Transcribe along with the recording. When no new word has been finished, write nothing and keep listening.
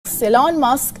news, Elon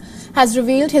Musk has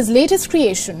revealed his latest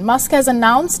creation. Musk has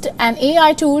announced an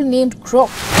AI tool named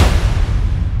Grok.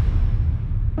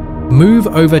 Move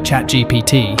over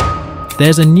ChatGPT.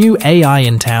 There's a new AI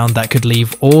in town that could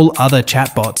leave all other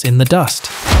chatbots in the dust.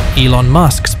 Elon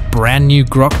Musk's brand new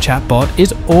Grok chatbot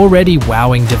is already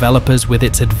wowing developers with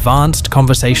its advanced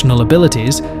conversational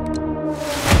abilities,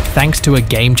 thanks to a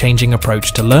game-changing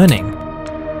approach to learning.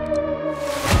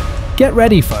 Get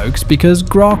ready, folks, because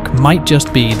Grok might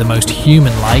just be the most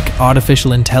human-like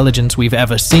artificial intelligence we've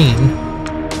ever seen.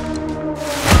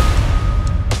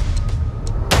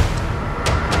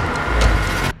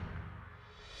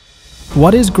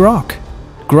 What is Grok?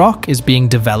 Grok is being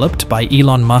developed by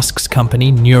Elon Musk's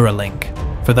company Neuralink.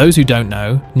 For those who don't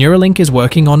know, Neuralink is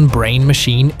working on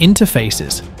brain-machine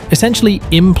interfaces, essentially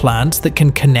implants that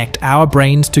can connect our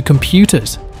brains to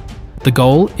computers. The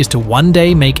goal is to one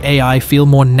day make AI feel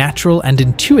more natural and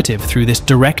intuitive through this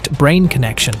direct brain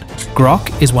connection.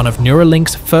 Grok is one of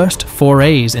Neuralink's first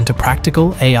forays into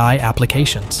practical AI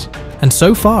applications. And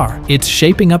so far, it's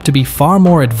shaping up to be far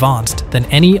more advanced than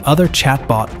any other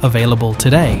chatbot available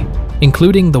today,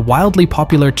 including the wildly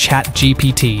popular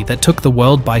ChatGPT that took the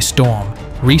world by storm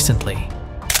recently.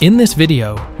 In this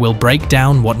video, we'll break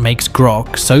down what makes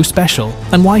Grok so special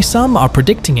and why some are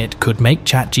predicting it could make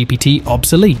ChatGPT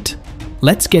obsolete.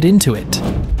 Let's get into it.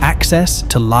 Access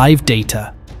to live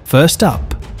data. First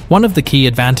up, one of the key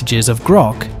advantages of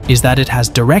Grok is that it has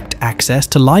direct access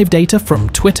to live data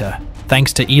from Twitter,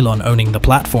 thanks to Elon owning the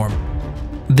platform.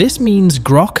 This means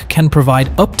Grok can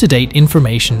provide up-to-date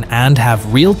information and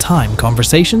have real-time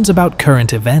conversations about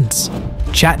current events.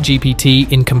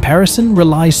 ChatGPT, in comparison,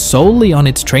 relies solely on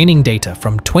its training data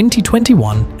from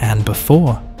 2021 and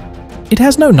before. It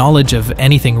has no knowledge of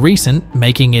anything recent,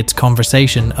 making its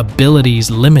conversation abilities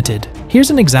limited.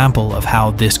 Here's an example of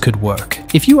how this could work.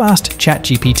 If you asked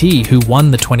ChatGPT who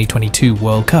won the 2022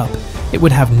 World Cup, it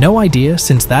would have no idea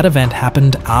since that event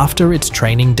happened after its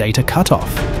training data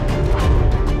cutoff.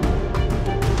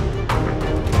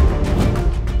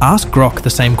 Ask Grok the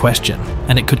same question,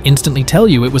 and it could instantly tell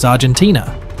you it was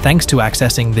Argentina, thanks to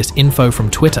accessing this info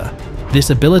from Twitter. This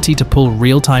ability to pull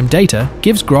real-time data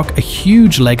gives Grok a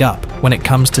huge leg up when it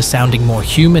comes to sounding more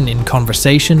human in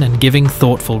conversation and giving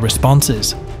thoughtful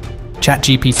responses.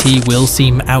 ChatGPT will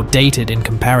seem outdated in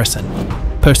comparison.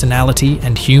 Personality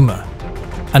and humor.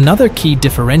 Another key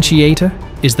differentiator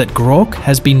is that Grok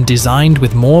has been designed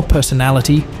with more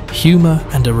personality, humor,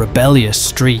 and a rebellious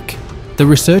streak. The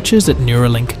researchers at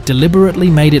Neuralink deliberately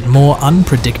made it more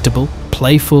unpredictable,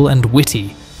 playful, and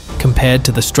witty, compared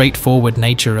to the straightforward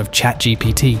nature of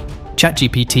ChatGPT.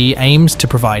 ChatGPT aims to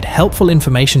provide helpful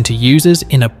information to users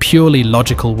in a purely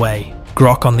logical way.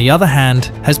 Grok, on the other hand,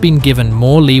 has been given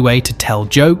more leeway to tell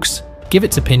jokes, give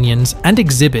its opinions, and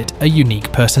exhibit a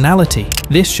unique personality.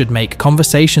 This should make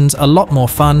conversations a lot more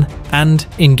fun and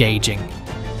engaging.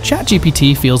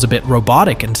 ChatGPT feels a bit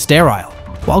robotic and sterile,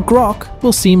 while Grok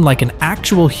will seem like an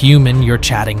actual human you're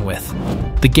chatting with.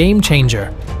 The game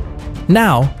changer.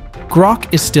 Now,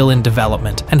 Grok is still in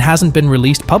development and hasn't been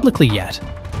released publicly yet.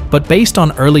 But based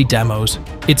on early demos,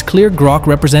 it's clear Grok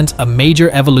represents a major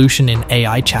evolution in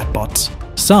AI chatbots.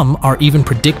 Some are even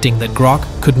predicting that Grok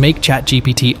could make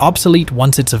ChatGPT obsolete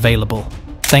once it's available.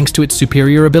 Thanks to its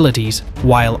superior abilities,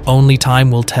 while only time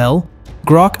will tell,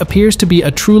 Grok appears to be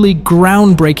a truly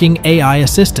groundbreaking AI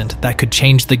assistant that could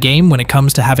change the game when it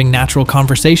comes to having natural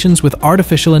conversations with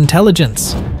artificial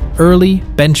intelligence. Early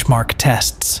benchmark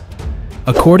tests.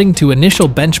 According to initial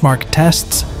benchmark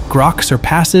tests, Grok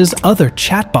surpasses other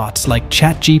chatbots like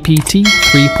ChatGPT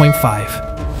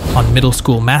 3.5. On middle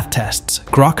school math tests,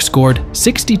 Grok scored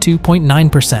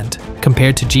 62.9%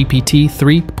 compared to GPT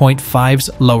 3.5's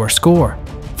lower score.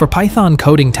 For Python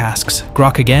coding tasks,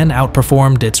 Grok again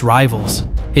outperformed its rivals.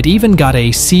 It even got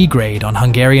a C grade on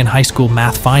Hungarian high school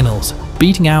math finals,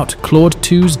 beating out Claude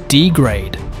 2's D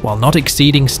grade, while not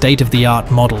exceeding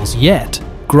state-of-the-art models yet.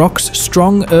 Grok's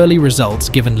strong early results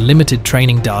given limited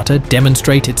training data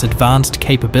demonstrate its advanced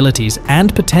capabilities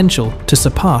and potential to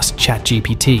surpass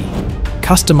ChatGPT.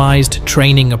 Customized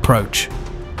training approach.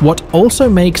 What also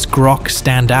makes Grok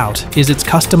stand out is its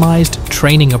customized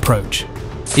training approach.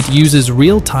 It uses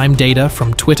real-time data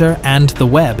from Twitter and the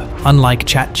web, unlike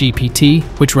ChatGPT,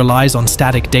 which relies on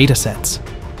static datasets.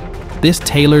 This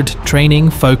tailored training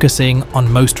focusing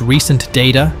on most recent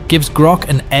data gives Grok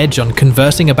an edge on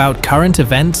conversing about current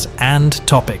events and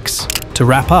topics. To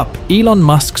wrap up, Elon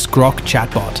Musk's Grok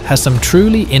chatbot has some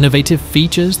truly innovative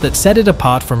features that set it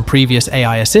apart from previous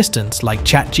AI assistants like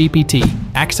ChatGPT.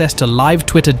 Access to live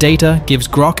Twitter data gives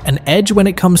Grok an edge when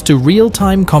it comes to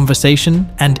real-time conversation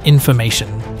and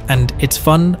information. and its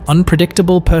fun,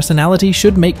 unpredictable personality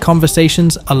should make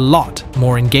conversations a lot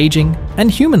more engaging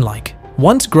and human-like.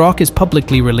 Once Grok is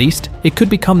publicly released, it could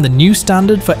become the new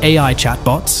standard for AI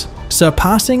chatbots,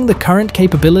 surpassing the current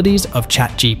capabilities of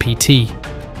ChatGPT.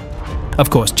 Of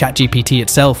course, ChatGPT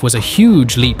itself was a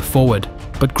huge leap forward,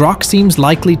 but Grok seems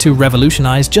likely to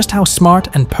revolutionize just how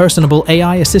smart and personable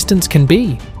AI assistants can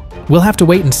be. We'll have to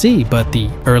wait and see, but the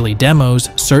early demos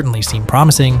certainly seem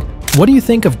promising. What do you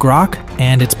think of Grok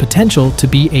and its potential to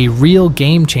be a real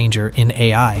game changer in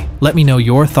AI? Let me know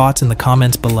your thoughts in the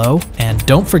comments below, and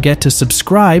don't forget to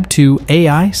subscribe to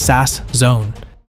AI SaaS Zone.